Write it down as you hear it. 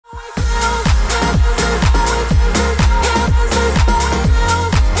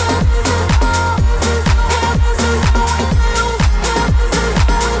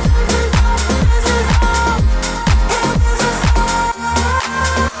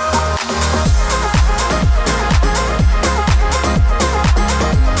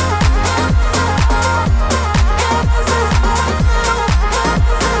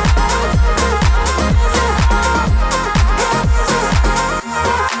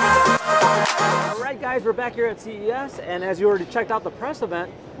guys, we're back here at CES, and as you already checked out the press event,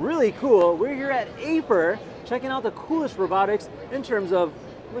 really cool. We're here at AIPER, checking out the coolest robotics in terms of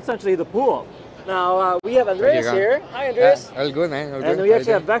essentially the pool. Now, we have Andreas here. Hi, Andreas. All good, man. All good. And we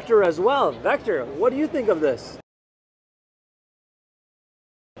actually have Vector as well. Vector, what do you think of this?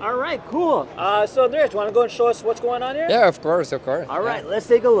 All right, cool. So Andreas, do you want to go and show us what's going on here? Yeah, of course, of course. All right, let's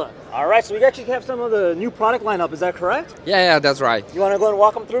take a look. All right, so we actually have some of the new product lineup, is that correct? Yeah, that's right. You want to go and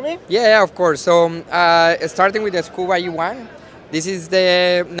walk them through me? Yeah, of course. So starting with the Scuba E1, this is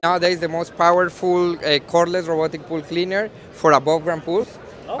nowadays the most powerful cordless robotic pool cleaner for above ground pools.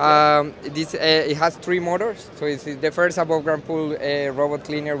 Okay. It has 3 motors, so it's the first above ground pool robot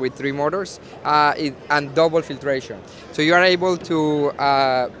cleaner with 3 motors and double filtration. So you are able to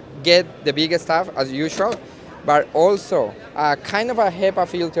get the biggest stuff as usual, but also kind of a HEPA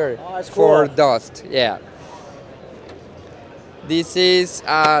filter for dust. Yeah. This is,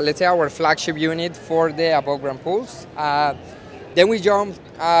 let's say, our flagship unit for the above ground pools. Then we jump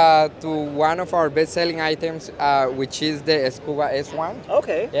to one of our best-selling items, which is the Scuba S1.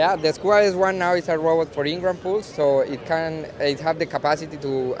 Okay. Yeah, the Scuba S1 now is a robot for in-ground pools, so it have the capacity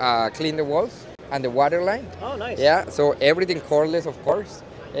to clean the walls and the water line. Oh, nice. Yeah, so everything cordless, of course.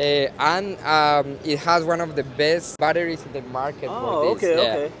 And it has one of the best batteries in the market for this.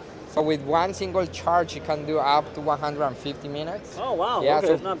 Okay. So with one single charge, it can do up to 150 minutes. Oh wow! Yeah, okay,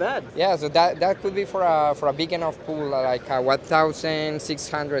 so it's not bad. Yeah, so that could be for a big enough pool, like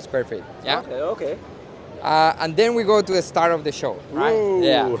 1,600 square feet. Yeah. Okay. And then we go to the start of the show, right? Ooh.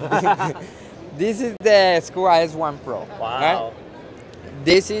 Yeah. This is the Scuba S1 Pro. Wow. Right?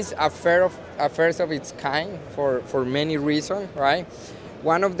 This is a first of its kind for many reasons, right?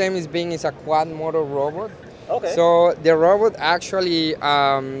 One of them is a quad motor robot. Okay. So the robot actually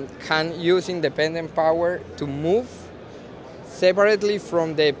can use independent power to move separately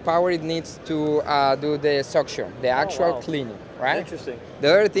from the power it needs to do the suction, the actual cleaning, right? Interesting. The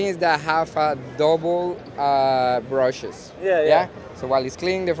other thing is that have double brushes. Yeah. So while it's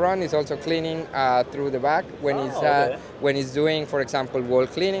cleaning the front, it's also cleaning through the back when it's doing, for example, wall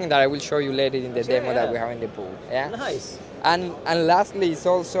cleaning that I will show you later in the demo that we have in the pool. Yeah. Nice. And lastly, it's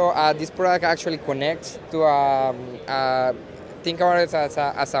also this product actually connects to think about it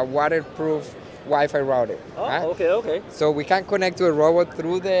as a waterproof Wi-Fi router. Oh, right? okay. So we can connect to a robot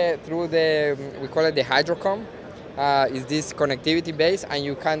through the we call it the hydrocom. Is this connectivity base, and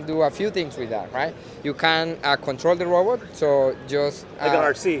you can do a few things with that, right? You can control the robot, so just like an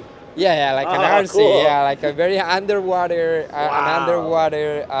RC. Yeah, like an RC. Cool. Yeah, like a very underwater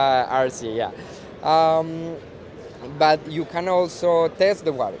RC. Yeah. But you can also test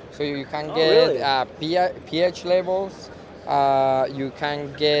the water, so you can get pH levels, you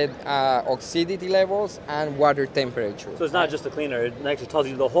can get oxidity levels and water temperature. So it's not just a cleaner; it actually tells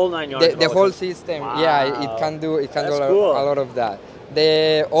you the whole 9 yards. The whole system. Wow. Yeah, it can do a lot of that.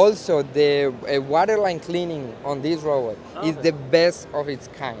 Also the waterline cleaning on this robot is the best of its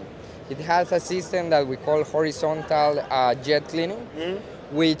kind. It has a system that we call horizontal jet cleaning.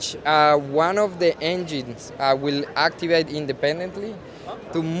 Which one of the engines will activate independently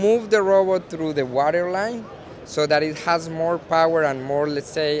to move the robot through the water line, so that it has more power and more, let's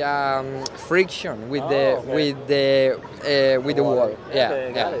say, friction with the wall.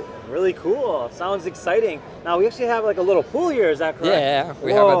 Yeah, got it. Really cool. Sounds exciting. Now we actually have like a little pool here. Is that correct? Yeah,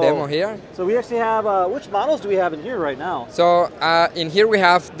 we have a demo here. So we actually have which models do we have in here right now? So in here we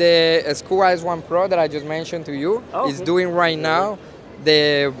have the Scuba S1 Pro that I just mentioned to you. It's doing right now.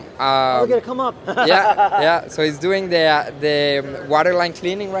 Look at it come up. yeah. So it's doing the waterline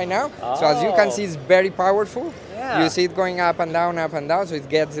cleaning right now. So as you can see, it's very powerful. Yeah. You see it going up and down, so it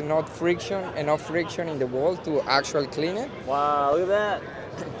gets enough friction in the wall to actually clean it. Wow, look at that.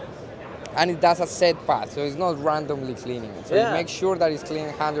 And it does a set path, so it's not randomly cleaning it. So it makes sure that it's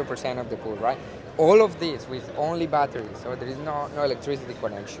cleaning 100% of the pool, right? All of this with only batteries, so there is no electricity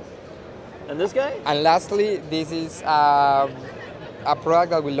connection. And this guy? And lastly, this is a product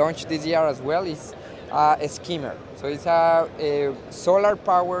that we launched this year as well. Is a skimmer. So it's a solar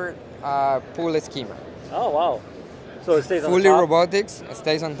powered pool skimmer. Oh wow! So it stays on fully top? robotics,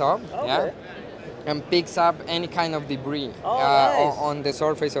 stays on top. Okay. Yeah, and picks up any kind of debris nice. on the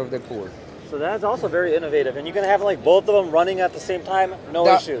surface of the pool. So that's also very innovative, and you can have like both of them running at the same time, no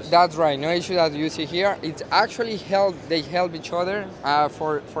issues. That's right, no issue that you see here. It's actually they help each other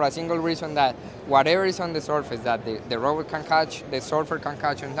for a single reason, that whatever is on the surface that the robot can catch, the surfer can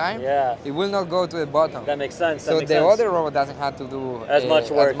catch on time, it will not go to the bottom. That makes sense. So the other robot doesn't have to do as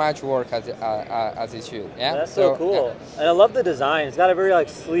much work as it should. Yeah, that's so cool. Yeah. And I love the design. It's got a very like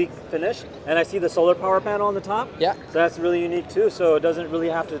sleek finish, and I see the solar power panel on the top. Yeah, so that's really unique too. So it doesn't really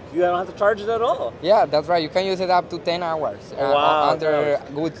have to. You don't have to charge it at all. Yeah, that's right. You can use it up to 10 hours under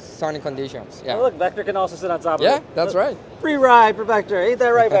good sunny conditions. Yeah. Oh, look, Vector can also sit on top of it. Yeah, that's right. Free ride for Vector. Ain't that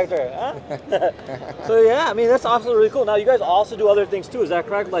right, Vector? Huh? So yeah, I mean that's also really cool. Now you guys also do other things too. Is that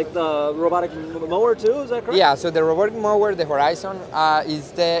correct? Like the robotic mower too? Is that correct? Yeah. So the robotic mower, the Horizon,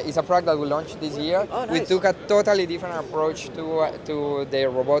 is a product that we launched this year. Oh, nice. We took a totally different approach to the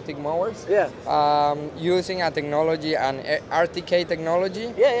robotic mowers. Yeah. Using a technology, an RTK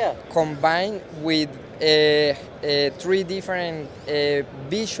technology. Yeah. Combined with 3 different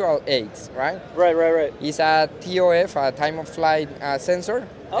visual aids, right? Right. It's a TOF, a time of flight sensor,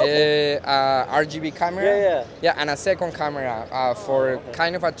 RGB camera, and a second camera for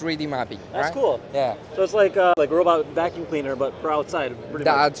kind of a 3D mapping. That's cool. Yeah. So it's like a robot vacuum cleaner, but for outside.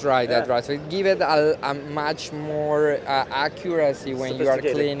 That's right. That's right. So it gives it a much more accuracy when you are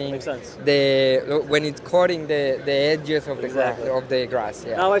cleaning. Makes sense. When it's cutting the edges of the grass.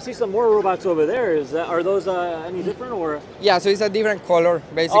 Yeah. Now I see some more robots over there. Are those any different or? Yeah. So it's a different color.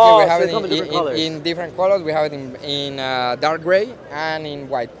 Basically, we have it in different colors. We have it in dark gray and in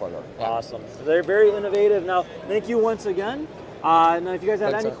white color. Yeah. Awesome. So they're very innovative. Now, thank you once again. And if you guys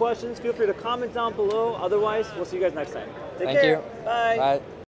have any questions, feel free to comment down below. Otherwise, we'll see you guys next time. Take care. Thank you. Bye. Bye.